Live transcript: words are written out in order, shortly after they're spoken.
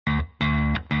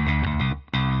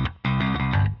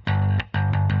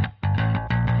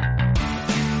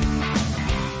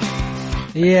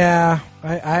Yeah,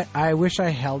 I wish I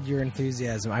held your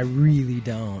enthusiasm. I really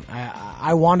don't.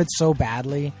 I wanted so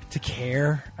badly to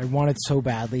care. I wanted so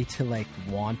badly to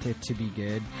want it to be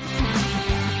good.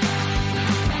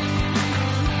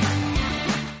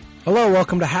 Hello,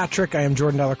 welcome to Hat Trick. I am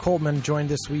Jordan Dollar-Coltman, joined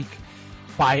this week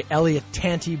by Elliott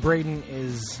Tanty. Braydon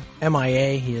is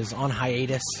MIA. He is on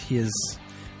hiatus. He is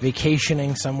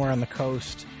vacationing somewhere on the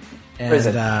coast. And,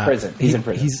 prison. He's in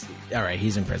prison.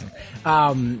 He's in prison.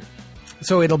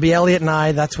 So it'll be Elliott and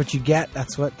I. That's what you get.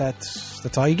 That's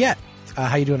all you get.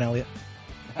 How you doing, Elliott?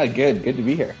 Good to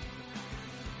be here.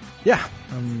 Yeah,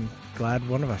 I'm glad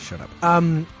one of us showed up.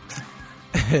 We're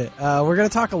going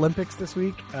to talk Olympics this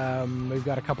week. We've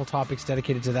got a couple topics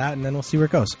dedicated to that, and then we'll see where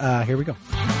it goes. Here we go.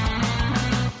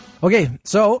 Okay,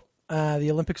 so the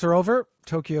Olympics are over.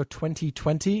 Tokyo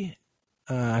 2020.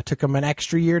 Took them an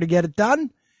extra year to get it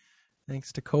done,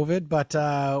 thanks to COVID. But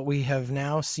we have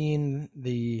now seen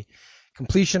the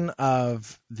completion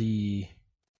of the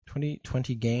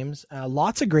 2020 games.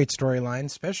 Lots of great storylines,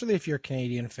 especially if you're a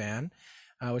Canadian fan,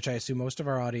 which I assume most of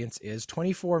our audience is.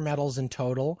 24 medals in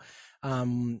total.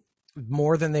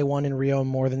 More than they won in Rio,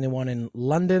 more than they won in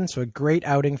London. So a great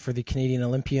outing for the Canadian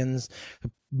Olympians.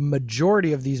 The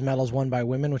majority of these medals won by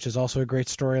women, which is also a great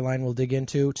storyline we'll dig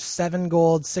into. 7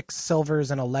 golds, 6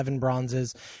 silvers, and 11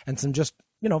 bronzes, and some just,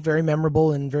 very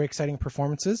memorable and very exciting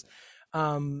performances.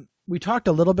 We talked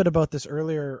a little bit about this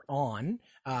earlier on,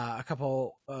 I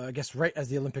guess right as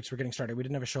the Olympics were getting started. We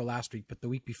didn't have a show last week, but the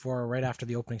week before, right after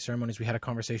the opening ceremonies, we had a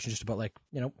conversation just about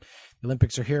the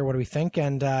Olympics are here. What do we think?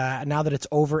 And now that it's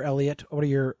over, Elliott, what are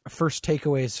your first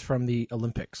takeaways from the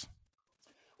Olympics?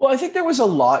 Well, I think there was a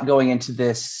lot going into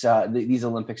this these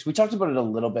Olympics. We talked about it a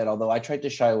little bit, although I tried to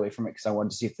shy away from it because I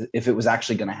wanted to see if it was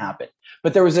actually going to happen.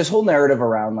 But there was this whole narrative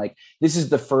around this is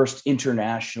the first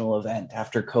international event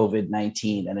after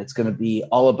COVID-19, and it's going to be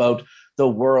all about the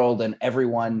world and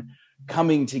everyone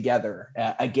coming together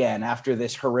again after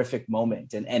this horrific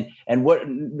moment. And what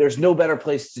there's no better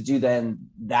place to do than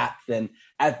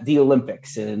at the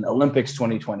Olympics in Olympics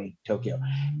 2020 Tokyo.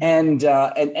 And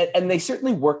they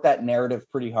certainly worked that narrative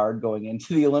pretty hard going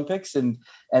into the Olympics, and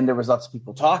there was lots of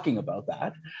people talking about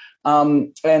that.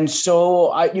 And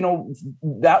so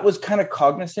that was kind of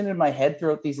cognizant in my head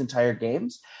throughout these entire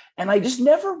games. And I just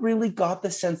never really got the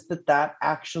sense that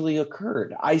actually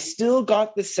occurred. I still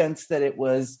got the sense that it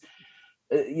was,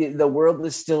 the world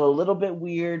is still a little bit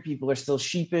weird. People are still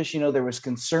sheepish. There was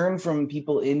concern from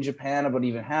people in Japan about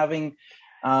even having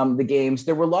the games.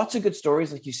 There were lots of good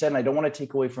stories, like you said, and I don't want to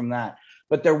take away from that.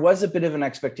 But there was a bit of an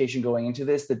expectation going into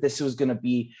this that this was going to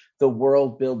be the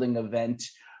world building event,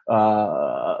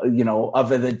 of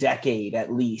the decade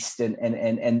at least.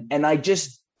 And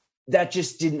that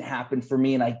just didn't happen for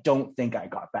me. And I don't think I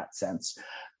got that sense.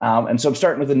 And so I'm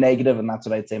starting with a negative, and that's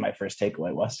what I'd say my first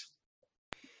takeaway was.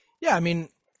 Yeah, I mean,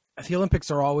 the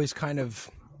Olympics are always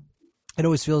it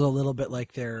always feels a little bit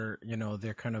like they're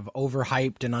kind of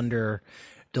overhyped and under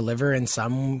deliver in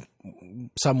some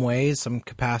ways, some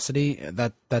capacity.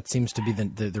 That seems to be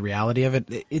the reality of it.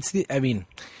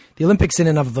 The Olympics in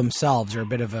and of themselves are a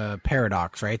bit of a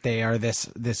paradox, right? They are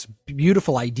this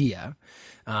beautiful idea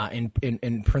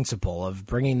in principle of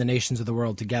bringing the nations of the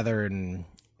world together in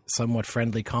somewhat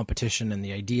friendly competition, and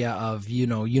the idea of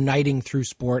uniting through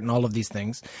sport and all of these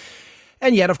things.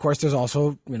 And yet, of course, there's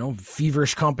also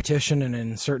feverish competition, and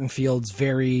in certain fields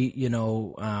very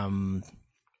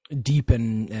deep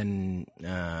and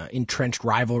entrenched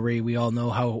rivalry. We all know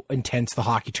how intense the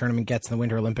hockey tournament gets in the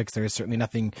Winter Olympics. There is certainly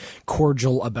nothing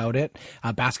cordial about it.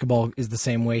 Basketball is the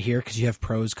same way here because you have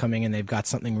pros coming and they've got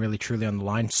something really truly on the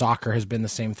line. Soccer has been the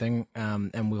same thing,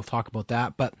 and we'll talk about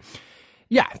that. But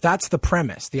yeah, that's the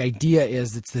premise. The idea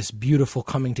is it's this beautiful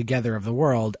coming together of the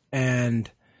world, and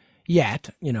yet,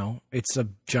 it's a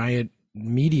giant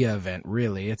media event,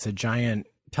 really. It's a giant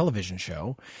television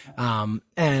show,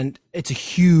 and it's a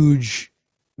huge,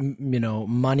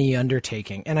 money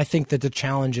undertaking. And I think that the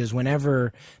challenge is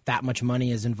whenever that much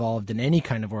money is involved in any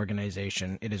kind of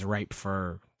organization, it is ripe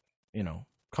for,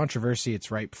 controversy.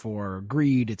 It's ripe for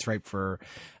greed. It's ripe for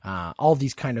all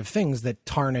these kind of things that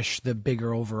tarnish the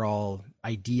bigger overall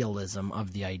idealism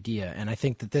of the idea. And I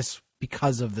think that this,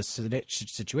 because of the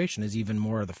situation, is even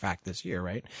more of the fact this year,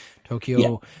 right?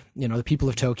 Tokyo, the people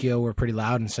of Tokyo were pretty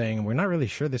loud in saying, we're not really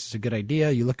sure this is a good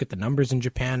idea. You look at the numbers in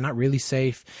Japan, not really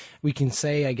safe. We can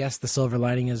say, I guess the silver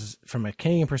lining is, from a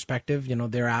Canadian perspective,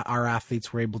 our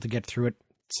athletes were able to get through it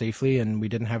safely, and we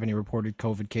didn't have any reported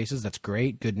COVID cases. That's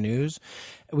great. Good news.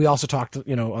 We also talked, on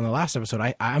the last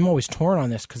episode, I'm always torn on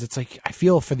this because it's like, I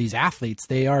feel for these athletes,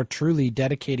 they are truly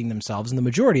dedicating themselves, and the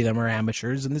majority of them are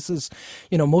amateurs. And this is,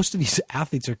 most of these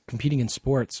athletes are competing in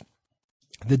sports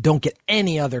that don't get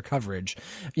any other coverage.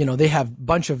 You know, they have a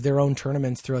bunch of their own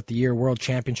tournaments throughout the year, world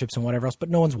championships and whatever else, but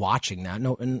no one's watching that.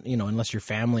 No, and, you know, unless your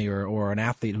family or an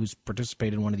athlete who's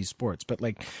participated in one of these sports. But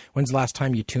like, when's the last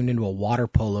time you tuned into a water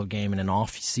polo game in an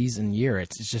off-season year?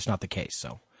 It's just not the case.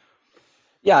 So,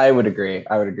 yeah, I would agree.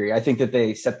 I think that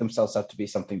they set themselves up to be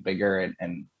something bigger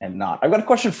and not. I've got a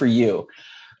question for you.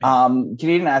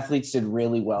 Canadian athletes did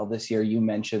really well this year. You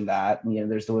mentioned that, you know,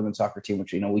 there's the women's soccer team,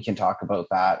 which, you know, we can talk about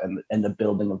that and the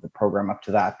building of the program up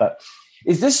to that. But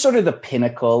is this sort of the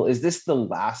pinnacle? Is this the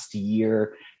last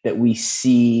year that we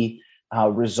see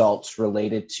results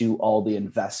related to all the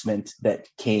investment that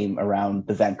came around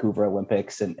the Vancouver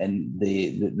Olympics and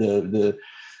the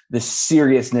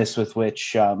seriousness with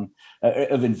which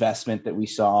of investment that we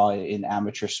saw in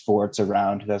amateur sports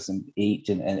around 2008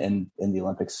 and the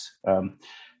Olympics?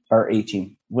 Or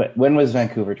 18. When was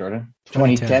Vancouver, Jordan?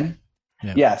 2010?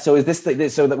 Yeah. So is this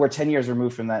so that we're 10 years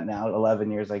removed from that now, 11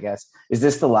 years, I guess. Is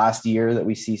this the last year that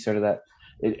we see sort of that?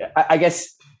 I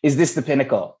guess, is this the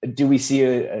pinnacle? Do we see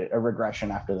a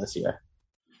regression after this year?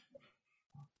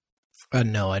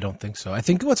 No, I don't think so. I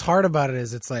think what's hard about it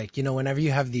is it's like, you know, whenever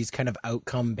you have these kind of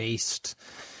outcome-based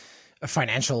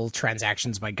financial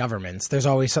transactions by governments, there's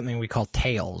always something we call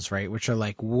tails, right? Which are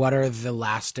like, what are the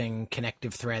lasting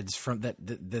connective threads from that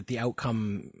the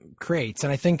outcome creates?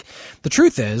 And I think the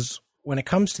truth is, when it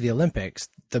comes to the Olympics,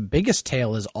 the biggest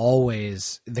tail is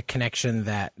always the connection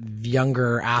that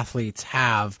younger athletes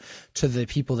have to the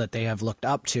people that they have looked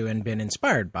up to and been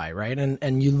inspired by, right?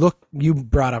 And you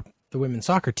brought up the women's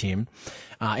soccer team.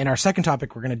 In our second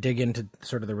topic, we're going to dig into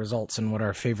sort of the results and what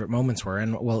our favorite moments were,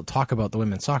 and we'll talk about the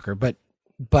women's soccer. But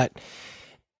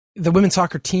the women's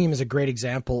soccer team is a great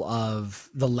example of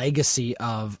the legacy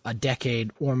of a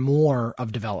decade or more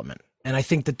of development. And I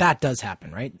think that does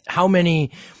happen, right? How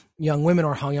many young women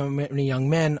or how many young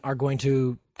men are going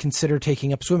to consider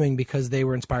taking up swimming because they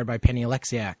were inspired by Penny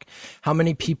Alexiak? How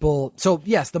many people? So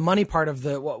yes, the money part of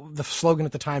the slogan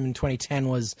at the time in 2010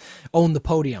 was own the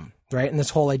podium, right? And this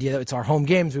whole idea that it's our home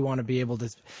games, we want to be able to,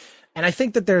 and I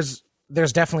think that there's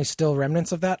definitely still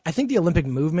remnants of that. I think the Olympic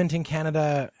movement in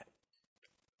Canada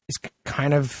is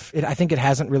kind of, I think it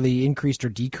hasn't really increased or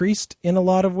decreased in a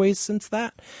lot of ways since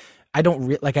that. I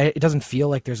don't it doesn't feel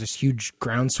like there's this huge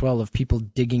groundswell of people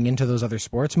digging into those other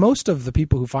sports. Most of the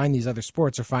people who find these other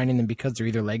sports are finding them because they're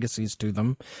either legacies to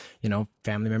them, you know,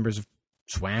 family members have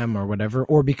swam or whatever,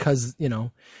 or because, you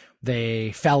know,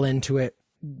 they fell into it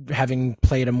having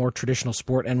played a more traditional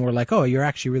sport and were like, oh, you're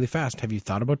actually really fast. Have you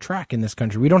thought about track in this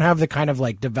country? We don't have the kind of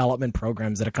like development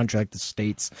programs that a country like the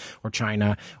States or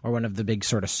China or one of the big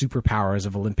sort of superpowers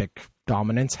of Olympic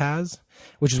dominance has,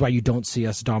 which is why you don't see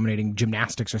us dominating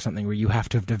gymnastics or something where you have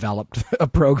to have developed a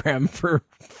program for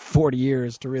 40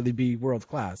 years to really be world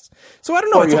class. So I don't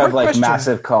know. Or you have like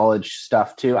massive college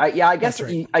stuff too. I guess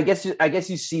right. I guess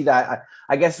you see that.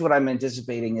 I guess what I'm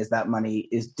anticipating is that money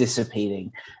is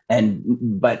dissipating,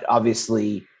 but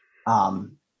obviously,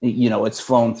 you know, it's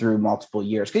flown through multiple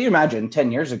years. Can you imagine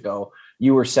 10 years ago?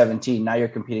 You were 17. Now you're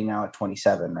competing now at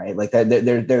 27, right? Like that.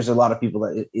 There's a lot of people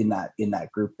that in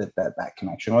that group that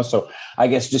connection was. So I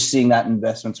guess just seeing that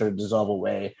investment sort of dissolve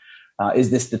away. Is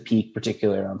this the peak,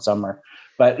 particularly around summer?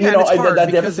 But you know,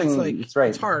 the other thing, it's right.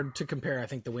 It's hard to compare, I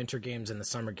think, the winter games and the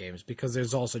summer games because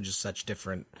there's also just such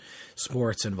different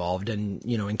sports involved. And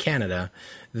you know, in Canada,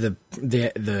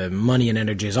 the money and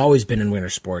energy has always been in winter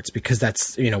sports because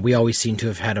that's, you know, we always seem to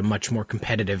have had a much more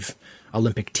competitive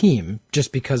Olympic team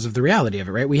just because of the reality of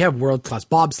it, right? We have world-class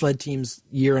bobsled teams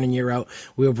year in and year out.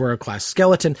 We have world-class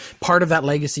skeleton. Part of that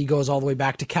legacy goes all the way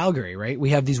back to Calgary, right? We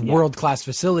have these world-class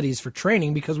facilities for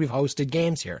training because we've hosted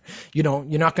games here. You know,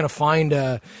 you're not going to find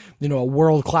a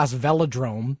world-class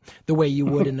velodrome the way you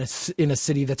would in a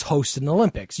city that's hosted an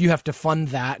Olympics. You have to fund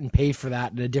that and pay for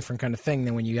that in a different kind of thing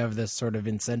than when you have this sort of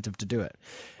incentive to do it.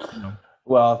 You know?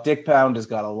 Well, Dick Pound has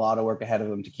got a lot of work ahead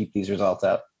of him to keep these results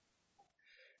up.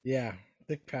 Yeah,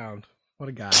 Dick Pound. What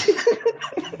a guy.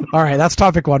 All right, that's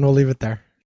topic one. We'll leave it there.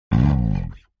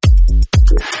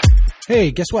 Hey,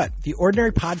 guess what? The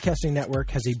Ordinary Podcasting Network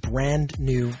has a brand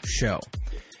new show.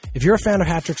 If you're a fan of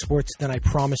Hat-Trick Sports, then I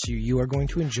promise you are going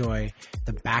to enjoy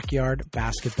the Backyard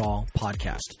Basketball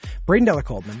Podcast. Braydon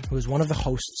Delacoldman, who is one of the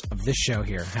hosts of this show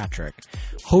here, Hat-Trick,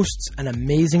 hosts an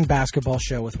amazing basketball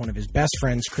show with one of his best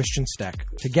friends, Christian Steck.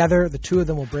 Together, the two of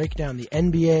them will break down the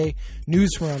NBA,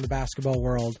 news from around the basketball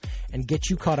world, and get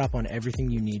you caught up on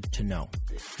everything you need to know.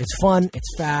 It's fun,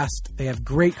 it's fast, they have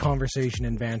great conversation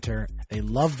and banter, they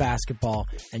love basketball,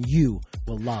 and you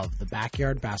will love the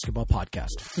Backyard Basketball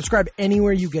Podcast. Subscribe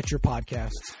anywhere you get get your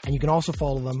podcasts. And you can also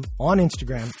follow them on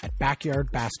Instagram at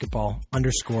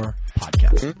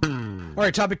backyardbasketball_podcast. All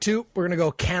right, topic 2. We're going to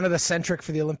go Canada-centric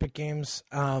for the Olympic Games.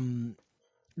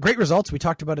 Great results. We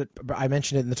talked about it. I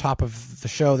mentioned it in the top of the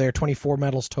show there. 24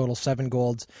 medals total, 7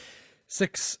 golds,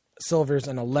 6 silvers,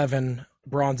 and 11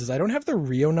 bronzes. I don't have the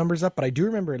Rio numbers up, but I do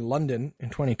remember in London in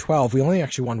 2012, we only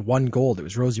actually won 1 gold. It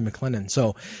was Rosie McLennan.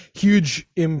 So huge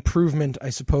improvement,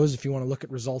 I suppose, if you want to look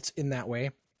at results in that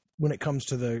way when it comes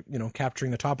to the,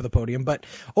 capturing the top of the podium. But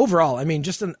overall, I mean,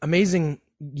 just an amazing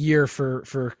year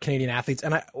for Canadian athletes.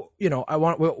 And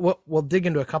we'll dig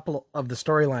into a couple of the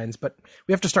storylines, but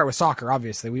we have to start with soccer.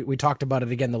 Obviously, we talked about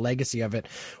it again, the legacy of it.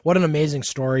 What an amazing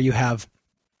story. You have,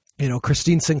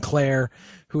 Christine Sinclair,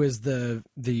 who is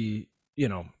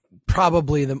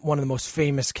probably one of the most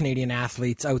famous Canadian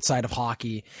athletes outside of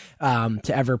hockey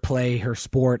to ever play her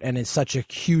sport, and is such a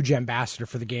huge ambassador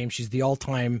for the game. She's the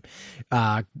all-time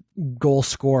goal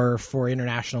scorer for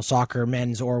international soccer,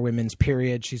 men's or women's,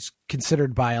 period. She's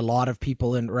considered by a lot of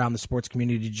people around the sports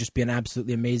community to just be an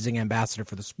absolutely amazing ambassador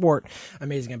for the sport,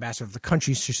 amazing ambassador for the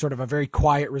country. She's sort of a very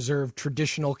quiet, reserved,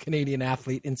 traditional Canadian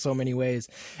athlete in so many ways.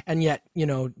 And yet,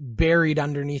 buried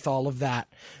underneath all of that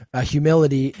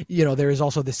humility, there is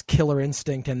also this killer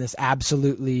instinct and this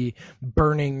absolutely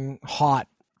burning hot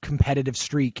competitive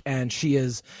streak, and she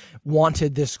has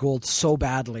wanted this gold so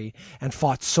badly and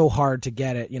fought so hard to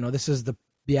get it. This is the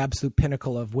absolute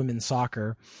pinnacle of women's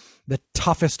soccer. The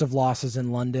toughest of losses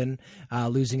in London,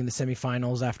 losing in the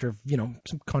semifinals after, some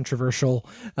controversial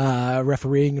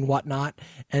refereeing and whatnot.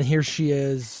 And here she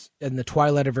is in the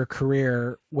twilight of her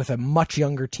career with a much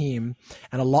younger team,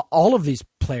 and all of these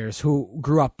players who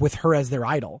grew up with her as their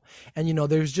idol. And,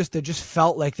 there just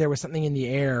felt like there was something in the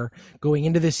air going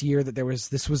into this year that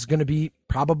this was going to be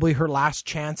probably her last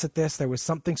chance at this. There was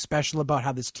something special about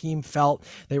how this team felt.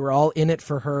 They were all in it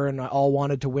for her and all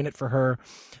wanted to win it for her.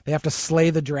 They have to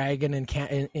slay the dragon in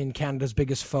Canada's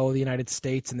biggest foe, the United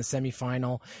States, in the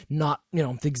semifinal. Not,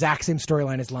 the exact same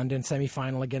storyline as London,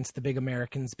 semifinal against the big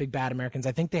bad Americans.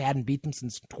 I think they hadn't beat them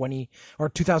since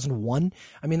 2001.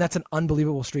 I mean, that's an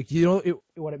unbelievable streak.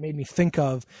 What it made me think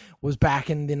of was back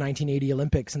in the 1980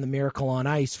 Olympics and the Miracle on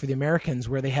Ice for the Americans,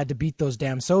 where they had to beat those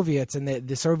damn Soviets, and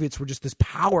the Soviets were just this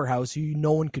powerhouse who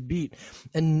no one could beat.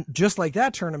 And just like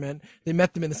that tournament, they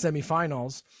met them in the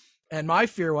semifinals. And my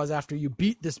fear was, after you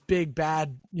beat this big,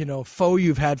 bad, foe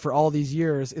you've had for all these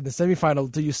years in the semifinal,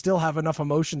 do you still have enough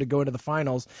emotion to go into the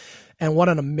finals? And what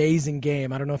an amazing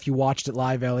game. I don't know if you watched it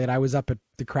live, Elliott. I was up at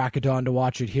the crack of dawn to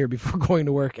watch it here before going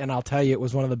to work, and I'll tell you, it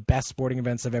was one of the best sporting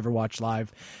events I've ever watched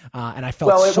live. And I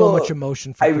felt much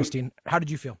emotion for Christine. How did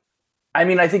you feel? I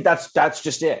mean, I think that's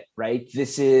just it, right?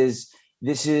 This is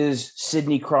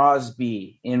Sidney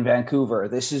Crosby in Vancouver.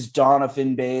 This is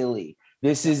Donovan Bailey.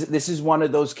 This is one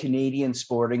of those Canadian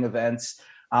sporting events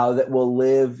that will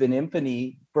live in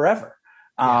infamy forever.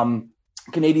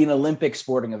 Canadian Olympic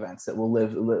sporting events that will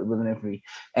live in infamy.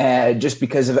 And just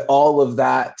because of all of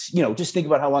that, just think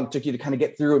about how long it took you to kind of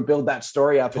get through and build that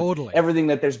story up. Totally. Everything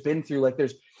that there's been through, like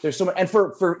there's so much. And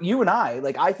for you and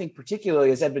I think particularly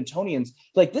as Edmontonians,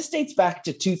 this dates back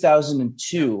to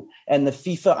 2002 and the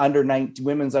FIFA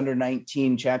women's under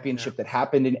 19 championship that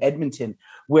happened in Edmonton,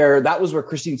 where that was where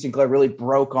Christine Sinclair really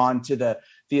broke onto the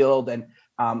field. And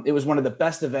it was one of the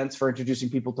best events for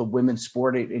introducing people to women's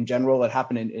sport in general. That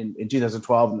happened in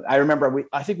 2012. And I remember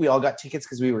I think we all got tickets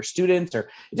because we were students, or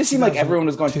it just seemed like everyone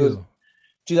was going to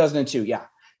 2002. Yeah.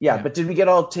 But did we get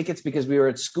all tickets because we were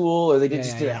at school, or they did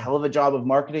a hell of a job of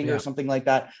marketing or something like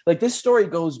that? This story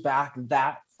goes back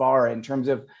that far in terms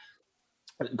of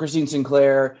Christine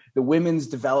Sinclair, the women's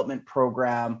development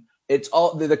program. It's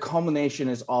all the culmination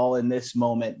is all in this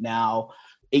moment now,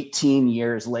 18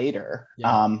 years later,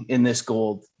 in this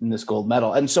gold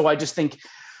medal. And so I just think,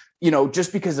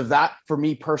 just because of that, for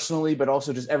me personally, but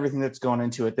also just everything that's gone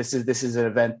into it, this is an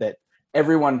event that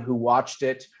everyone who watched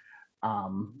it,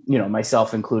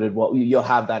 myself included, you'll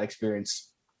have that experience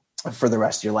for the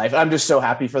rest of your life. I'm just so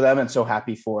happy for them and so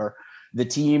happy for the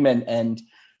team. And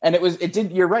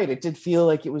you're right. It did feel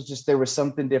like it was just, there was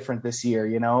something different this year,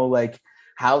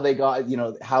 how they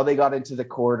got into the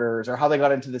quarters or how they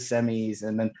got into the semis.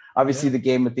 And then obviously the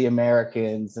game with the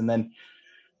Americans, and then,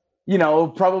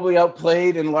 probably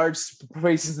outplayed in large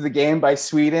places of the game by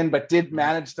Sweden, but did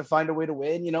manage to find a way to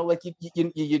win.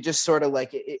 You just sort of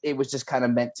it was just kind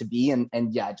of meant to be. And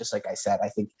yeah, just like I said, I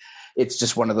think it's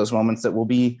just one of those moments that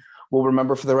we'll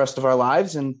remember for the rest of our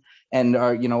lives, and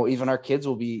our, even our kids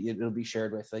it'll be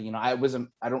shared with. I wasn't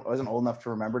old enough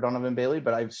to remember Donovan Bailey,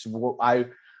 but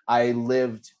I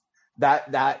lived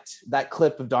that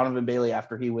clip of Donovan Bailey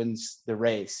after he wins the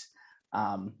race.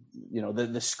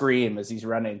 the scream as he's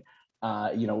running.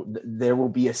 There will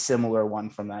be a similar one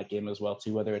from that game as well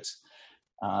too, whether it's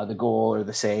the goal or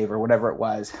the save or whatever it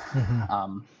was.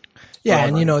 Yeah,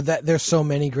 and that there's so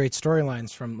many great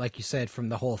storylines from, like you said, from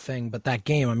the whole thing. But that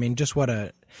game, I mean, just what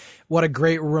a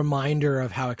great reminder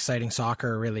of how exciting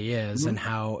soccer really is, and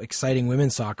how exciting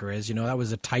women's soccer is. That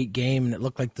was a tight game, and it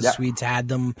looked like the Swedes had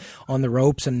them on the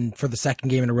ropes. And for the second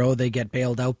game in a row, they get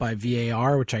bailed out by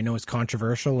VAR, which I know is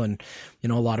controversial. And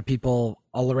a lot of people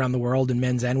all around the world in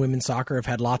men's and women's soccer have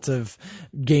had lots of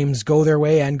games go their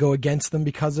way and go against them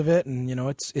because of it. And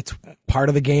it's part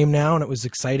of the game now, and it was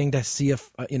exciting to see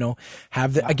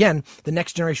have again the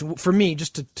next generation. For me,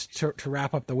 just to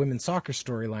wrap up the women's soccer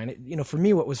storyline, for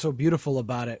me, what was so beautiful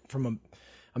about it from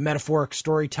a metaphoric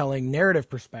storytelling narrative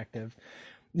perspective,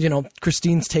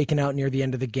 Christine's taken out near the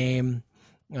end of the game.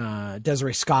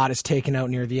 Desiree Scott is taken out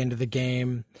near the end of the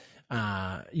game.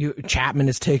 Chapman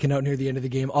is taken out near the end of the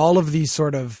game. All of these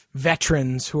sort of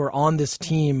veterans who are on this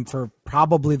team for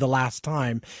probably the last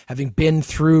time, having been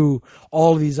through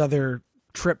all of these other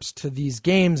trips to these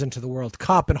games and to the World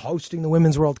Cup and hosting the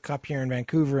Women's World Cup here in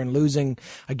Vancouver and losing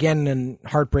again in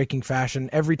heartbreaking fashion.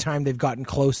 Every time they've gotten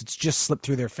close, it's just slipped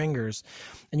through their fingers.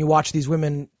 And you watch these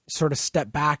women sort of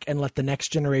step back and let the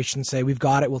next generation say, we've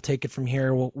got it. We'll take it from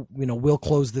here. We'll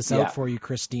close this out for you,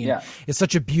 Christine. Yeah. It's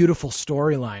such a beautiful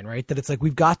storyline, right? That it's like,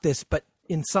 we've got this, but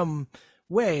in some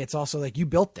way, it's also like, you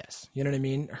built this. You know what I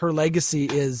mean? Her legacy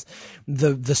is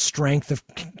the strength of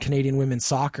Canadian women's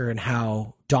soccer and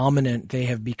how dominant they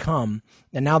have become,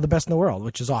 and now the best in the world,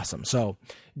 which is awesome. So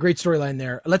great storyline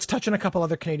there. Let's touch on a couple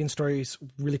other Canadian stories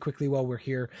really quickly while we're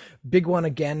here. Big one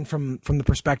again from the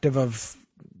perspective of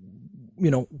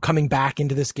coming back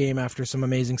into this game after some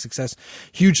amazing success.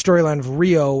 Huge storyline of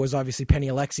Rio was obviously Penny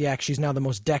Alexiak. She's now the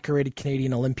most decorated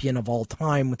Canadian Olympian of all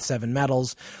time with 7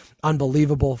 medals.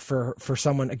 Unbelievable for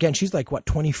someone. Again, she's like,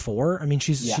 24? I mean,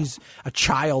 she's a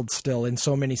child still in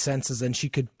so many senses, and she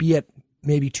could be at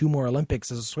maybe 2 more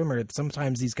Olympics as a swimmer.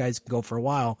 Sometimes these guys can go for a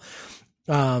while.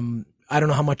 I don't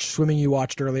know how much swimming you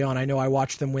watched early on. I know I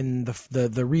watched them win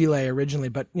the relay originally,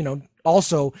 but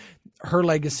also her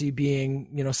legacy being,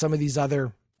 some of these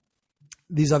other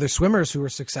swimmers who were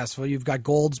successful. You've got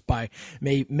golds by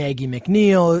Maggie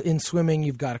McNeil in swimming.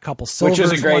 You've got a couple silvers. Which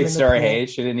is a great story. Hey,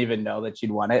 she didn't even know that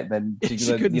she'd won it. Then she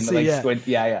couldn't see. Squint.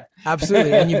 Yeah.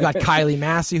 Absolutely. And you've got Kylie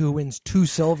Massey, who wins 2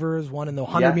 silvers, one in the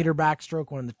 100-meter backstroke,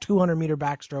 one in the 200-meter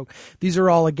backstroke. These are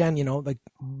all, again,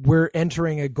 we're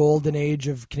entering a golden age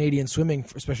of Canadian swimming,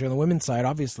 especially on the women's side,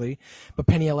 obviously. But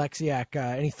Penny Alexiak,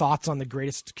 any thoughts on the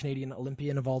greatest Canadian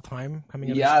Olympian of all time coming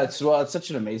in? Yeah, it's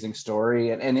such an amazing story,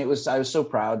 and I was so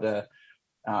proud to.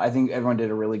 I think everyone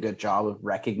did a really good job of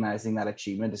recognizing that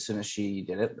achievement as soon as she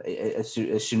did it. As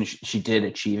soon as she did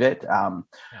achieve it.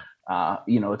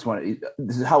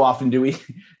 It's how often do we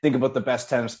think about the best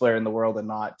tennis player in the world and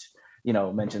not,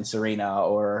 mention Serena,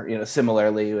 or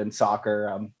similarly in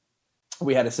soccer.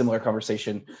 We had a similar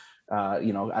conversation,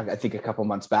 I think a couple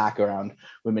months back around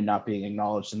women not being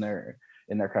acknowledged in their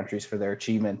countries for their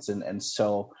achievements. And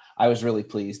so I was really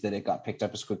pleased that it got picked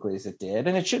up as quickly as it did,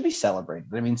 and it should be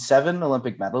celebrated. I mean, 7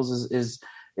 Olympic medals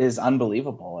is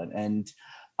unbelievable. And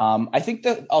I think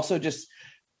that also just,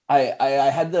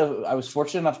 I was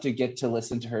fortunate enough to get to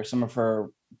listen to some of her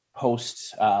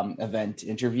post event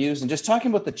interviews, and just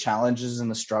talking about the challenges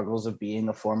and the struggles of being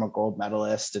a former gold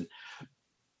medalist and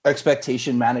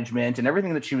expectation management and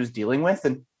everything that she was dealing with.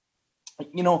 And,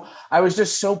 I was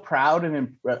just so proud,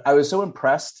 and I was so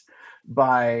impressed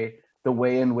by the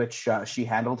way in which she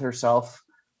handled herself,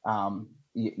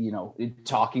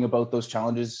 talking about those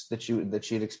challenges that she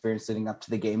had experienced leading up to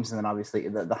the games. And then obviously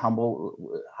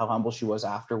how humble she was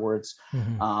afterwards.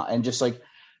 And just like,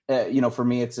 for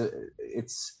me, it's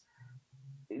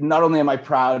not only am I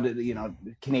proud,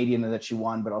 Canadian that she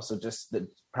won, but also just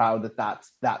proud that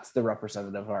that's the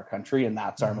representative of our country, and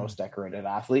that's our most decorated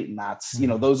athlete. And that's,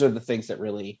 those are the things that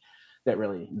really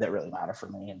matter for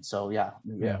me. And so, yeah,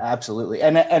 absolutely.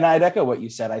 And I'd echo what you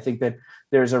said. I think that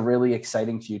there's a really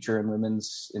exciting future in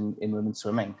women's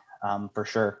swimming, for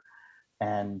sure.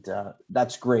 And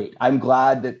that's great. I'm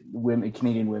glad that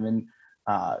Canadian women,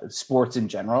 sports in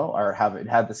general have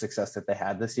had the success that they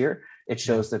had this year. It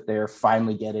shows that they're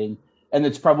finally getting, and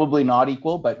it's probably not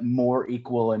equal, but more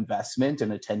equal investment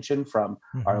and attention from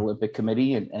our Olympic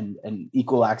Committee, and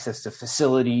equal access to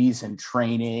facilities and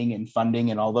training and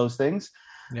funding and all those things.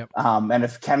 Yep. And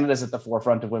if Canada's at the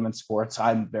forefront of women's sports,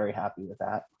 I'm very happy with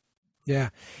that. Yeah.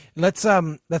 Let's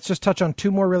just touch on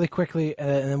 2 more really quickly, and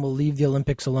then we'll leave the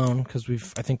Olympics alone, because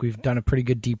I think we've done a pretty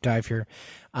good deep dive here.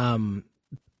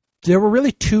 there were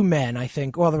really two men, I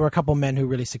think. Well, there were a couple men who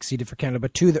really succeeded for Canada,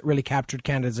 but two that really captured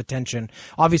Canada's attention.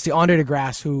 Obviously, Andre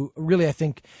DeGrasse, who really, I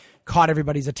think, caught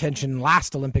everybody's attention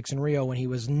last Olympics in Rio when he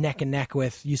was neck and neck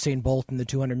with Usain Bolt in the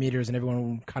 200 meters, and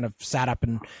everyone kind of sat up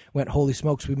and went, holy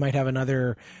smokes, we might have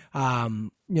another,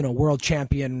 world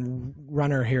champion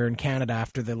runner here in Canada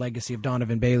after the legacy of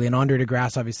Donovan Bailey. And Andre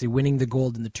DeGrasse obviously winning the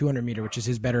gold in the 200 meter, which is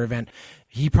his better event.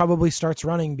 He probably starts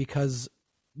running because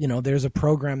there's a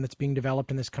program that's being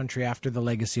developed in this country after the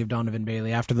legacy of Donovan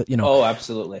Bailey, after the, Oh,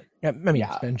 absolutely. Yeah, I mean,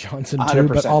 Ben Johnson too,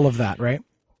 100%. But all of that, right?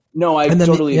 No, I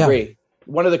totally agree.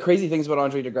 One of the crazy things about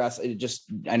Andre DeGrasse,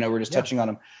 I know we're just touching on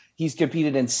him. He's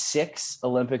competed in 6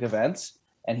 Olympic events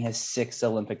and he has 6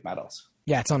 Olympic medals.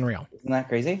 Yeah, it's unreal. Isn't that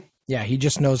crazy? Yeah, he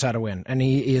just knows how to win, and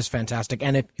he is fantastic.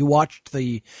 And if you watched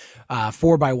the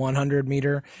 4x100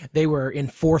 meter, they were in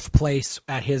 4th place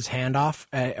at his handoff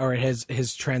or at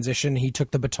his transition. He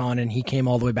took the baton and he came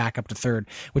all the way back up to 3rd,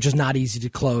 which is not easy to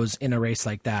close in a race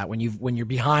like that. When you're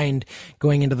behind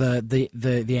going into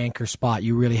the anchor spot,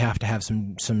 you really have to have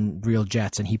some real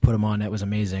jets, and he put them on. It was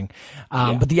amazing.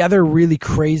 But the other really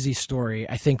crazy story,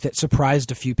 I think, that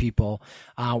surprised a few people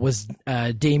was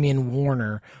Damian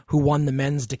Warner, who won the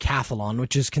men's decathlon,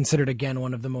 which is considered, again,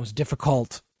 one of the most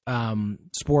difficult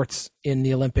sports in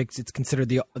the Olympics. It's considered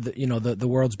the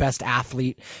world's best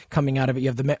athlete coming out of it. You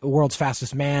have the world's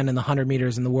fastest man in the 100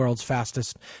 meters and the world's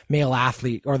fastest male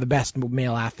athlete, or the best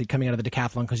male athlete coming out of the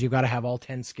decathlon, because you've got to have all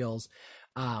 10 skills.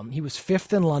 He was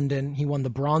 5th in London. He won the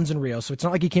bronze in Rio. So it's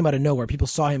not like he came out of nowhere. People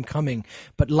saw him coming.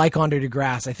 But like Andre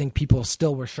DeGrasse, I think people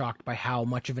still were shocked by how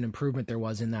much of an improvement there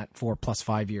was in that 4 +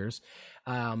 5 years.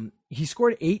 He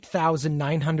scored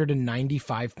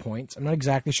 8,995 points. I'm not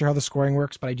exactly sure how the scoring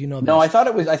works, but I do know that. No, I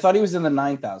thought he was in the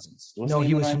 9,000s.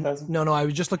 He was. No, I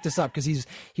just looked this up because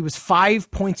he was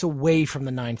 5 points away from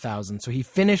the 9,000. So he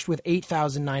finished with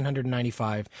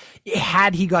 8,995.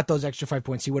 Had he got those extra 5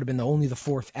 points, he would have been only the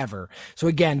 4th ever. So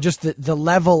again, just the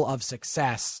level of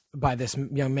success by this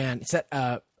young man. Set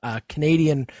a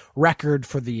Canadian record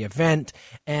for the event,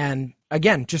 and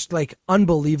again, just like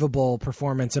unbelievable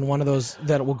performance, and one of those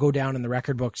that will go down in the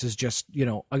record books is just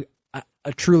a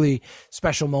truly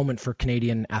special moment for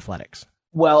Canadian athletics.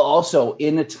 Well, also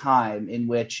in a time in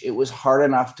which it was hard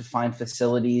enough to find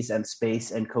facilities and space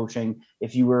and coaching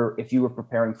if you were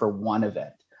preparing for one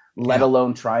event, let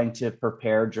alone trying to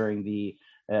prepare during the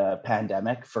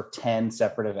pandemic for 10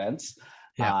 separate events.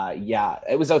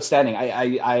 It was outstanding.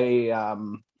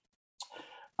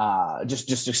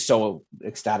 Just so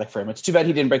ecstatic for him. It's too bad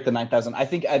he didn't break the 9,000. I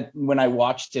think when I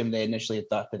watched him, they initially had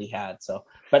thought that he had. So,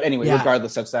 but anyway,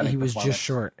 regardless, outstanding. He was just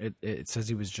short. It says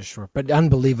he was just short, but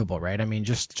unbelievable, right? I mean,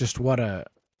 just what a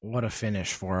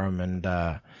finish for him, and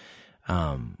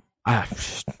I'm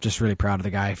just really proud of the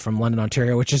guy from London,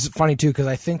 Ontario. Which is funny too, because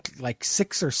I think like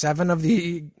 6 or 7 of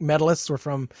the medalists were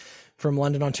from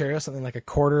London, Ontario. Something like a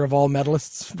quarter of all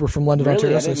medalists were from London,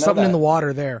 Ontario. So there's something in the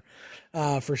water there.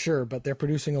 For sure, but they're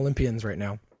producing Olympians right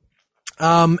now.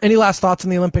 Any last thoughts on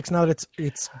the Olympics now that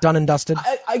it's done and dusted?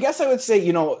 I guess I would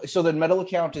say, so the medal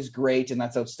count is great and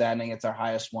that's outstanding. It's our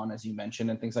highest one, as you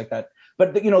mentioned, and things like that.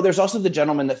 But, there's also the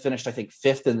gentleman that finished, I think,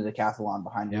 5th in the decathlon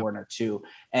behind Warner too.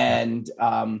 And,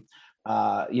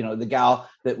 the gal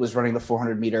that was running the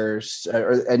 400 meters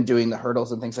and doing the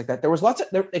hurdles and things like that. There was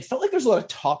it felt like there's a lot of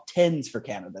top 10s for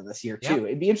Canada this year too.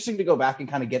 It'd be interesting to go back and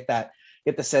kind of get the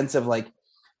sense of like,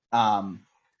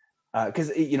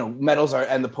 because medals are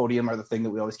and the podium are the thing that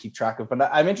we always keep track of, but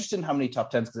I'm interested in how many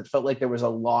top 10s, because it felt like there was a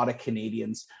lot of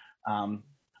Canadians.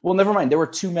 Well, never mind, there were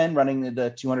 2 men running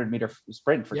the 200 meter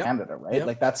sprint for Canada, right?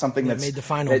 Like that's something that made the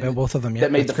final. Both of them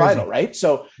that made the final, right?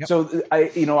 So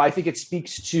I think it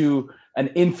speaks to an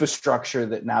infrastructure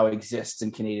that now exists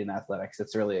in Canadian athletics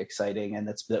that's really exciting, and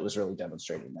that was really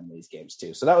demonstrated in these games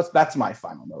too. So that's my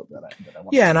final note that I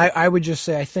want. Yeah, and I would just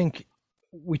say, I think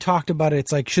we talked about it.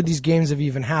 It's like, should these games have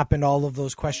even happened? All of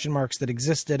those question marks that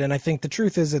existed. And I think the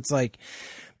truth is, it's like,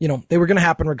 they were going to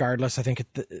happen regardless. I think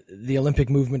the Olympic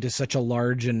movement is such a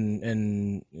large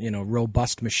and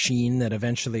robust machine that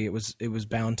eventually it was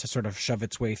bound to sort of shove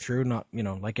its way through. Not,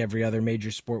 like every other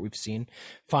major sport we've seen,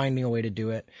 finding a way to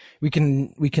do it. We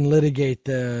can litigate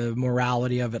the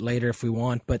morality of it later if we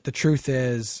want. But the truth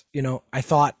is, I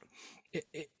thought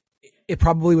it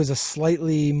probably was a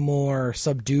slightly more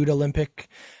subdued Olympic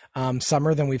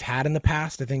summer than we've had in the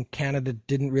past. I think Canada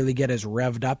didn't really get as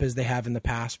revved up as they have in the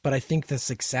past, but I think the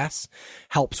success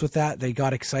helps with that. They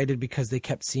got excited because they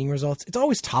kept seeing results. It's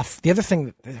always tough. The other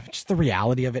thing, just the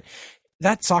reality of it,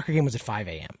 that soccer game was at 5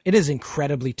 a.m. It is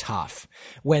incredibly tough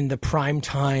when the prime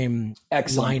time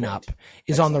lineup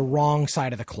is on the wrong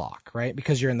side of the clock, right?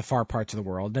 Because you're in the far parts of the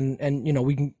world. And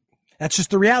we can, That's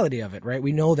just the reality of it, right?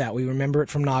 We know that. We remember it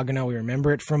from Nagano. We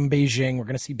remember it from Beijing. We're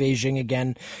going to see Beijing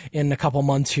again in a couple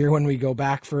months here when we go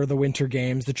back for the Winter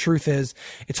Games. The truth is,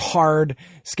 it's hard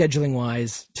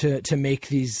scheduling-wise to make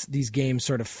these games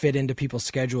sort of fit into people's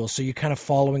schedules. So you're kind of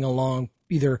following along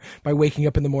either by waking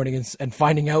up in the morning and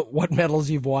finding out what medals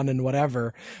you've won and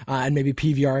whatever, and maybe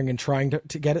PVRing and trying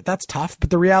to get it. That's tough.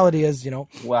 But the reality is,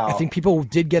 wow. I think people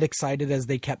did get excited as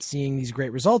they kept seeing these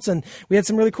great results, and we had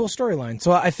some really cool storylines.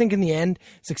 So I think in the end,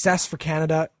 success for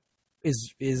Canada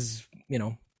is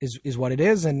what it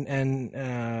is. And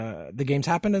the games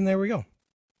happened, and there we go.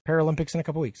 Paralympics in a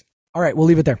couple weeks. All right, we'll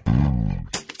leave it there.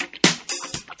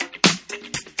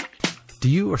 Do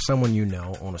you or someone you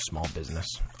know own a small business?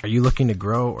 Are you looking to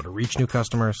grow or to reach new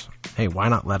customers? Hey, why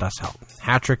not let us help?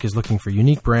 Hattrick is looking for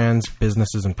unique brands,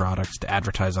 businesses, and products to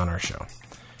advertise on our show.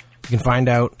 You can find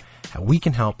out how we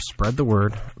can help spread the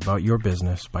word about your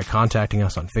business by contacting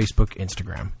us on Facebook,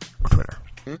 Instagram, or Twitter.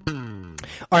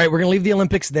 All right, we're going to leave the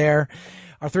Olympics there.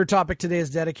 Our third topic today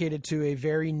is dedicated to a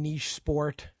very niche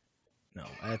sport. No,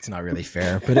 that's not really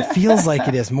fair, but it feels like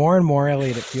it is. More and more,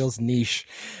 Elliott, it feels niche.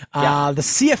 The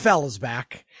CFL is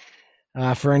back.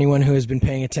 For anyone who has been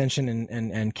paying attention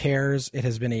and cares, it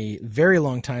has been a very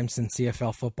long time since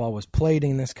CFL football was played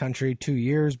in this country, 2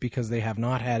 years, because they have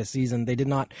not had a season. They did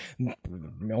not,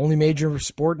 only major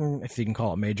sport, if you can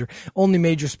call it major, only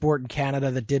major sport in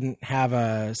Canada that didn't have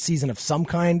a season of some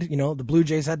kind. The Blue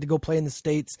Jays had to go play in the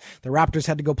States. The Raptors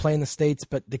had to go play in the States,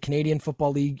 but the Canadian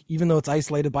Football League, even though it's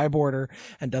isolated by a border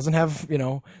and doesn't have,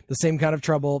 the same kind of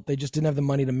trouble, they just didn't have the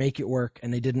money to make it work,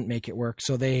 and they didn't make it work.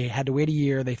 So they had to wait a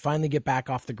year. They finally get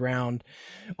back off the ground.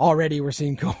 Already we're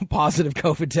seeing positive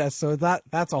COVID tests, so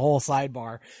that's a whole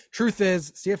sidebar. Truth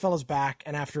is, CFL is back,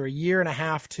 and after a year and a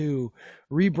half to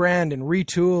rebrand and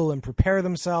retool and prepare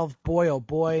themselves, boy oh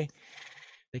boy,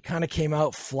 they kind of came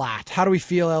out flat. How do we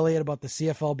feel, Elliott, about the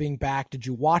CFL being back? Did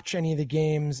you watch any of the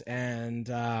games? And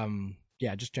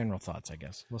just general thoughts, I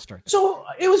guess. We'll start there. So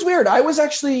it was weird. I was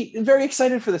actually very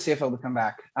excited for the CFL to come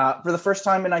back for the first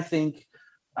time in, I think,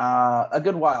 a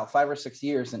good while, 5 or 6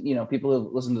 years. And, people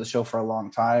who listen to the show for a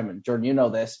long time, and Jordan, you know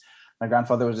this, my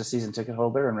grandfather was a season ticket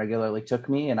holder and regularly took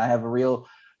me. And I have a real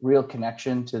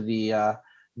connection to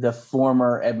the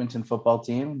former Edmonton football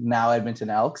team, now Edmonton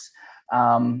Elks,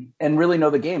 and really know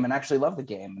the game and actually love the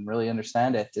game and really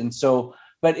understand it. And so,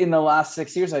 but in the last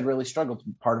 6 years, I'd really struggled.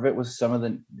 Part of it was some of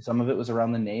it was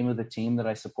around the name of the team that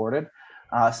I supported.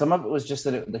 Some of it was just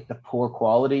that the poor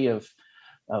quality of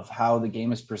how the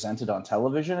game is presented on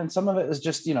television. And some of it was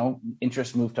just,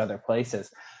 interest moved to other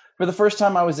places. For the first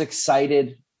time, I was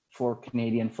excited for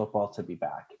Canadian football to be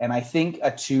back. And I think a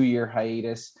 2-year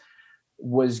hiatus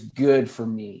was good for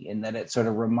me in that it sort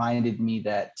of reminded me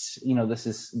that, this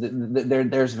is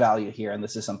there's value here. And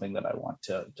this is something that I want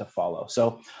to follow.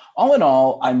 So all in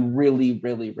all, I'm really,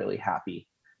 really, really happy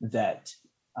that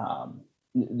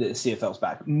the CFL is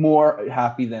back. More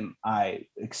happy than I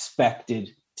expected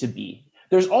to be.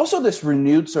 There's also this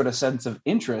renewed sort of sense of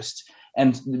interest,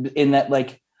 and in that,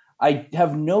 I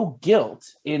have no guilt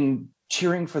in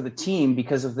cheering for the team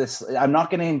because of this. I'm not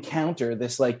going to encounter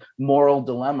this moral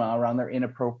dilemma around their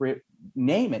inappropriate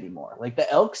name anymore.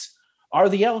 The Elks are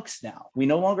the Elks now. We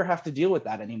no longer have to deal with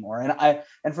that anymore.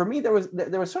 And for me, there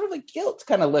was sort of guilt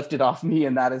kind of lifted off me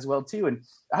in that as well too. And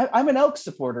I'm an Elks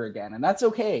supporter again, and that's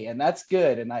okay, and that's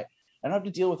good. And I don't have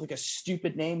to deal with a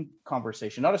stupid name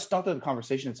conversation. Not that the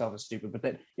conversation itself is stupid, but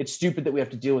that it's stupid that we have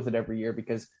to deal with it every year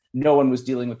because no one was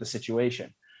dealing with the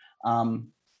situation.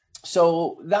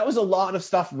 So that was a lot of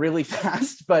stuff really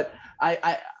fast, but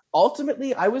I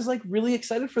ultimately was really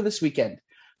excited for this weekend.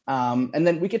 And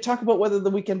then we could talk about whether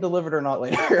the weekend delivered or not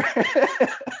later.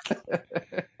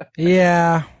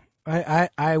 Yeah.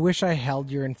 I wish I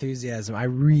held your enthusiasm. I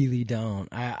really don't.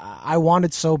 I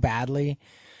wanted so badly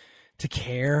to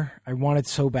care. I wanted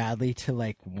so badly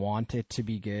to want it to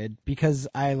be good because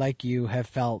I, like you, have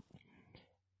felt,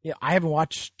 I haven't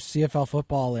watched CFL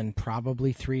football in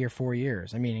probably 3 or 4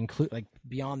 years. I mean, include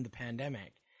beyond the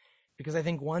pandemic, because I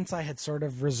think once I had sort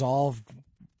of resolved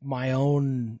my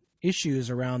own issues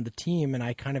around the team and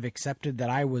I kind of accepted that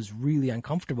I was really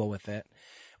uncomfortable with it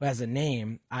as a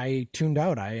name, I tuned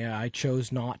out. I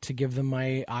chose not to give them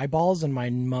my eyeballs and my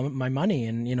money.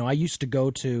 And, I used to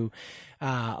go to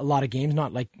a lot of games,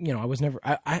 not I was never,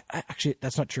 I actually,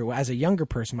 that's not true. As a younger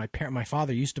person, my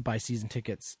father used to buy season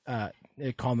tickets at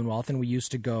Commonwealth, and we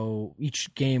used to go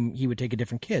each game. He would take a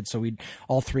different kid. So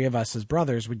all three of us as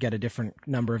brothers would get a different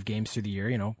number of games through the year,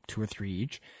 2 or 3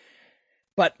 each.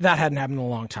 But that hadn't happened in a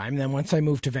long time. And then once I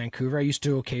moved to Vancouver, I used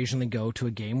to occasionally go to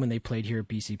a game when they played here at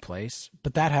BC Place.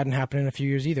 But that hadn't happened in a few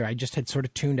years either. I just had sort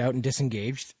of tuned out and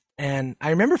disengaged. And I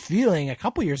remember feeling a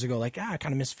couple years ago, like, I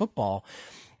kind of miss football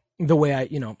the way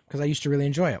because I used to really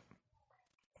enjoy it.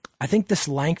 I think this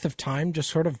length of time just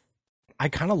sort of, I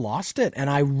kind of lost it. And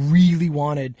I really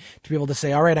wanted to be able to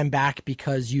say, all right, I'm back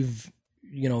because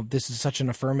this is such an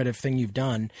affirmative thing you've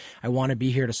done. I want to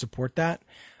be here to support that.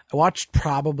 I watched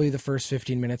probably the first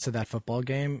 15 minutes of that football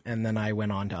game, and then I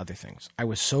went on to other things. I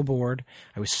was so bored.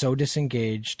 I was so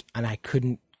disengaged, and I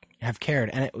couldn't have cared.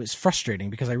 And it was frustrating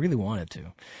because I really wanted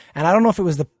to. And I don't know if it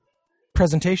was the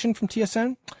presentation from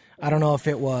TSN. I don't know if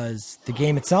it was the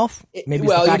game itself. Maybe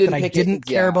it's the fact that I didn't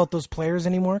care about those players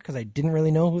anymore because I didn't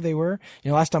really know who they were.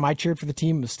 Last time I cheered for the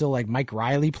team, it was still like Mike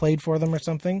Riley played for them or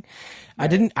something.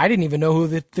 Right. I didn't even know who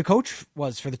the coach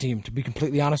was for the team, to be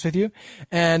completely honest with you.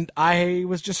 And I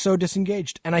was just so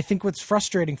disengaged. And I think what's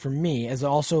frustrating for me as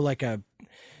also like a,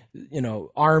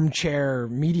 armchair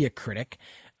media critic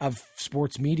of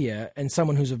sports media and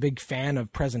someone who's a big fan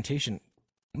of presentation,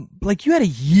 like you had a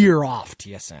year off,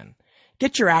 TSN.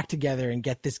 Get your act together and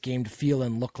get this game to feel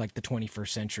and look like the 21st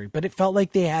century. But it felt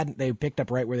like they picked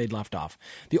up right where they'd left off.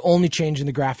 The only change in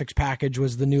the graphics package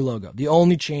was the new logo. The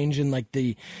only change in like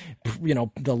the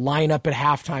lineup at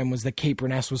halftime was that Kate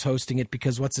Burness was hosting it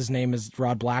because what's his name is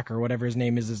Rod Black or whatever his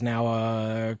name is now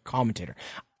a commentator.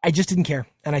 I just didn't care,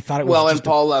 and I thought it was and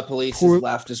Paul Police has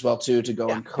left as well too to go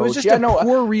and coach. It was just a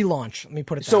poor relaunch. Let me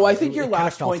put it. So I think your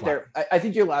last point there. I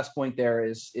think your last point there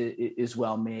is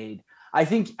well made. I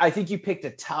think you picked a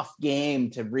tough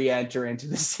game to re-enter into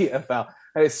the CFL.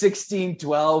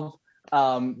 16-12.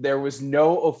 There was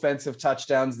no offensive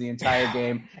touchdowns the entire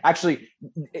game. Actually,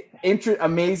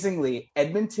 amazingly,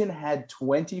 Edmonton had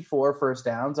 24 first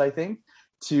downs, I think,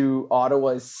 to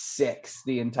Ottawa's 6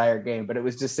 the entire game. But it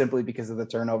was just simply because of the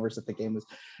turnovers that the game was.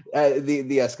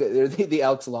 The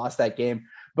Elks lost that game.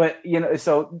 But,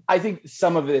 so I think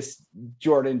some of this,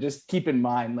 Jordan, just keep in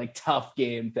mind, like tough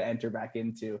game to enter back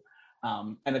into.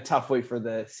 And a tough way for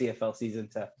the CFL season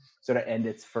to sort of end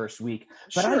its first week.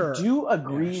 But I do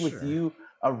agree with you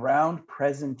around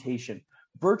presentation.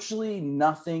 Virtually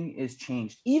nothing is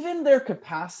changed. Even their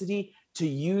capacity to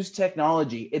use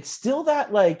technology. It's still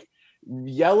that like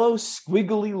yellow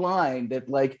squiggly line that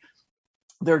like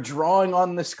they're drawing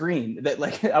on the screen that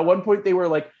like at one point they were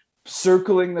like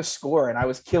circling the score and I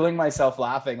was killing myself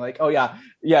laughing like, oh yeah,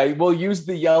 we'll use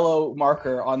the yellow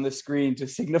marker on the screen to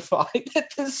signify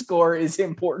that the score is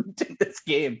important in this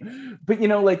game. But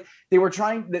like they were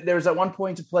trying, there was at one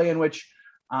point to play in which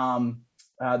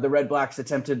the Red Blacks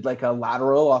attempted like a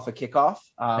lateral off a kickoff.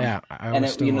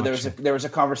 There was a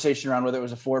conversation around whether it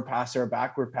was a forward pass or a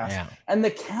backward pass, and the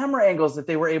camera angles that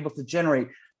they were able to generate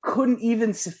couldn't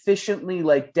even sufficiently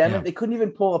they couldn't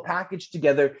even pull a package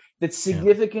together that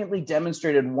significantly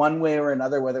demonstrated one way or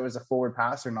another whether it was a forward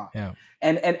pass or not.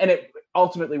 And it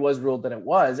ultimately was ruled that it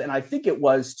was, and I think it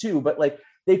was too, but like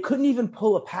they couldn't even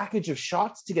pull a package of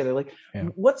shots together.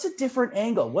 What's a different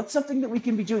angle? What's something that we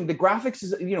can be doing? The graphics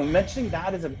is, mentioning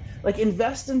that as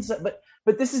invest in,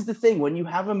 but this is the thing, when you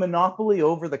have a monopoly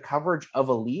over the coverage of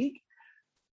a league,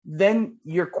 then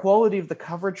your quality of the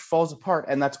coverage falls apart.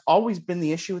 And that's always been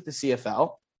the issue with the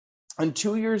CFL. And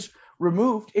 2 years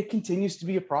removed, it continues to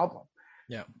be a problem.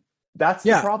 Yeah. That's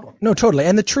the problem. No, totally.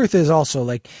 And the truth is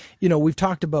also we've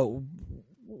talked about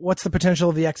what's the potential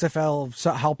of the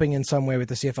XFL helping in some way with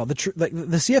the CFL?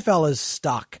 The CFL is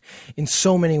stuck in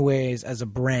so many ways as a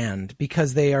brand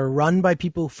because they are run by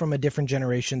people from a different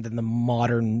generation than the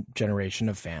modern generation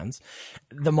of fans.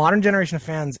 The modern generation of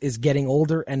fans is getting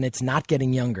older and it's not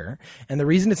getting younger. And the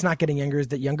reason it's not getting younger is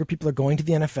that younger people are going to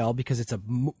the NFL because it's a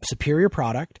superior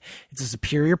product. It's a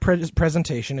superior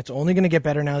presentation. It's only going to get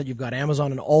better now that you've got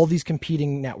Amazon and all these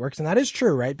competing networks. And that is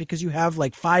true, right? Because you have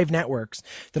 5 networks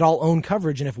that all own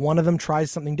coverage. And if one of them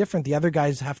tries something different, the other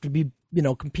guys have to be,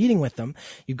 competing with them.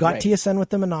 You've got TSN with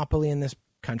the monopoly in this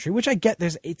country, which I get.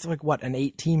 It's an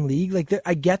 8-team league.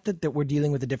 I get that we're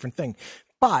dealing with a different thing.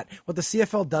 But what the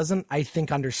CFL doesn't, I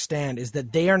think, understand is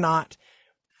that they are not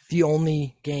the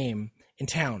only game in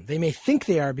town. They may think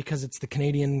they are because it's the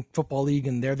Canadian Football League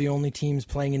and they're the only teams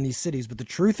playing in these cities. But the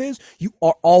truth is you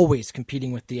are always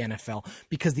competing with the NFL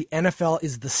because the NFL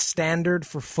is the standard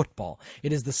for football.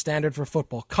 It is the standard for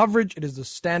football coverage. It is the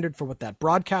standard for what that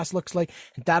broadcast looks like.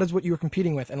 And that is what you are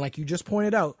competing with. And like you just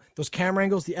pointed out, those camera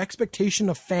angles, the expectation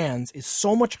of fans is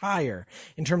so much higher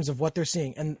in terms of what they're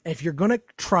seeing. And if you're going to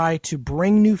try to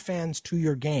bring new fans to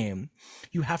your game,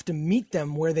 you have to meet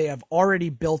them where they have already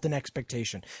built an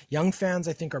expectation. Young fans,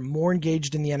 I think, are more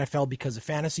engaged in the NFL because of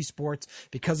fantasy sports,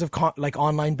 because of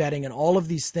online betting and all of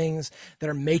these things that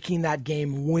are making that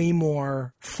game way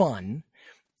more fun,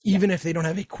 even if they don't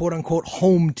have a quote unquote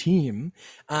home team,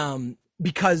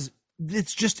 because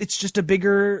it's just a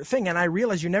bigger thing. And I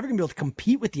realize you're never going to be able to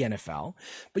compete with the NFL,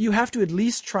 but you have to at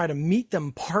least try to meet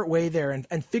them part way there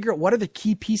and figure out what are the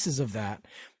key pieces of that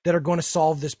are going to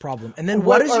solve this problem. And then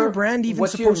what is your brand even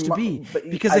supposed to be?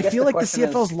 Because I feel like the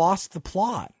CFL's lost the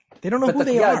plot. They don't know who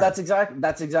they are. That's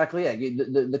exactly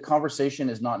it. The conversation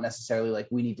is not necessarily like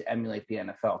we need to emulate the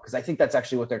NFL, because I think that's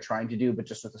actually what they're trying to do, but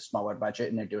just with a smaller budget,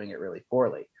 and they're doing it really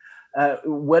poorly.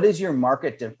 What is your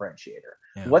market differentiator?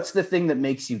 Yeah. What's the thing that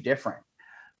makes you different?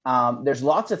 There's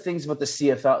lots of things about the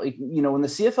CFL. You know, when the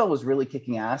CFL was really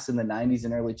kicking ass in the 90s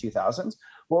and early 2000s,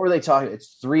 what were they talking?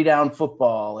 It's 3-down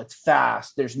football. It's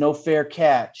fast. There's no fair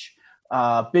catch.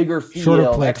 Bigger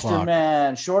field, extra clock.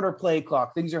 Man, shorter play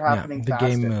clock. Things are happening faster.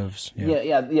 The game moves.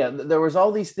 Yeah. There was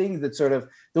all these things that sort of,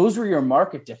 those were your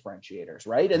market differentiators,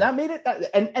 right? And that made it,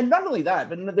 and not only that,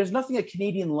 but there's nothing a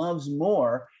Canadian loves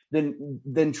more than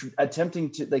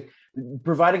attempting to, like,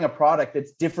 providing a product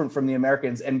that's different from the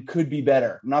Americans and could be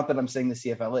better. Not that I'm saying the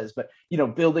CFL is, but, you know,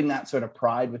 building that sort of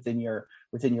pride within your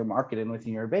market and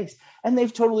within your base. And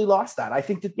they've totally lost that. I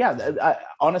think that,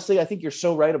 honestly, I think you're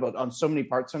so right on so many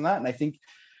parts on that. And I think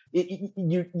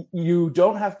you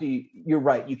don't have to, you're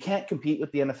right. You can't compete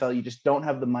with the NFL. You just don't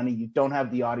have the money. You don't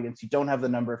have the audience. You don't have the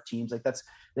number of teams. Like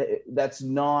that's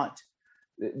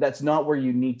not where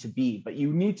you need to be, but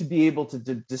you need to be able to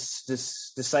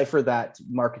decipher that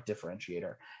market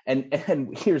differentiator. And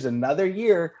here's another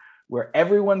year where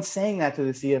everyone's saying that to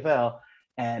the CFL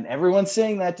and everyone's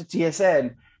saying that to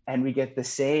TSN, and we get the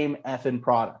same effing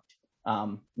product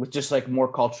with just like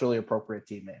more culturally appropriate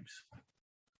team names.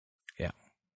 Yeah.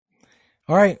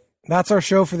 All right. That's our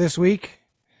show for this week.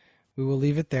 We will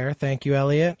leave it there. Thank you,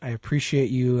 Elliott. I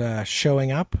appreciate you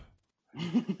showing up.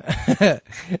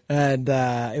 And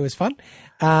it was fun.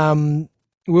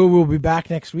 We'll be back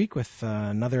next week with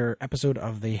another episode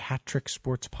of the Hat Trick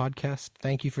Sports Podcast.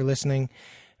 Thank you for listening.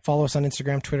 Follow us on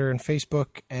Instagram, Twitter, and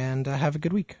Facebook, and have a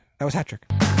good week. That was Hat Trick.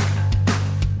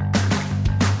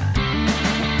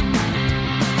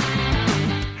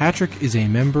 Hat Trick is a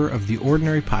member of the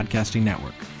Ordinary Podcasting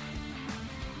Network.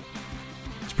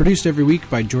 It's produced every week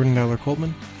by Jordan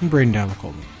Dowler-Coltman and Braydon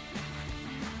Dowler-Coltman.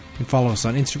 You can follow us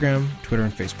on Instagram, Twitter,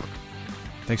 and Facebook.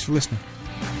 Thanks for listening.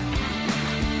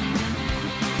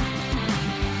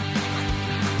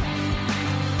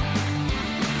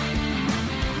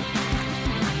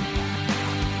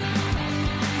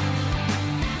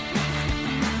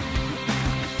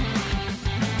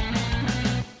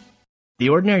 The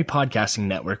Ordinary Podcasting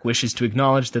Network wishes to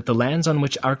acknowledge that the lands on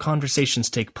which our conversations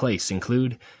take place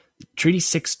include Treaty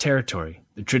 6 territory,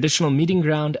 the traditional meeting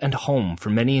ground and home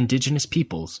for many Indigenous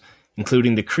peoples,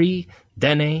 including the Cree,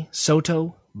 Dene,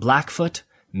 Saulteaux, Blackfoot,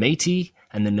 Métis,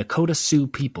 and the Nakota Sioux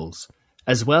peoples,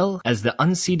 as well as the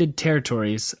unceded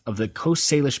territories of the Coast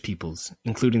Salish peoples,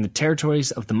 including the territories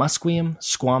of the Musqueam,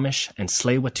 Squamish, and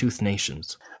Tsleil-Waututh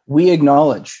nations. We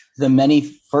acknowledge the many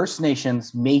First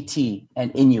Nations, Métis,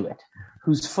 and Inuit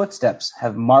whose footsteps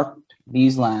have marked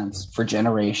these lands for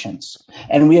generations.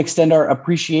 And we extend our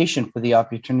appreciation for the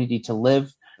opportunity to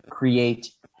live, create,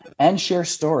 and share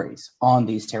stories on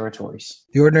these territories.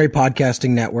 The Ordinary Podcasting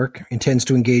Network intends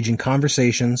to engage in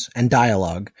conversations and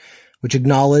dialogue which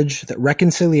acknowledge that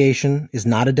reconciliation is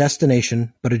not a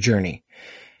destination, but a journey,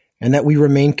 and that we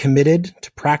remain committed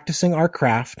to practicing our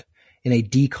craft in a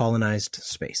decolonized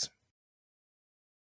space.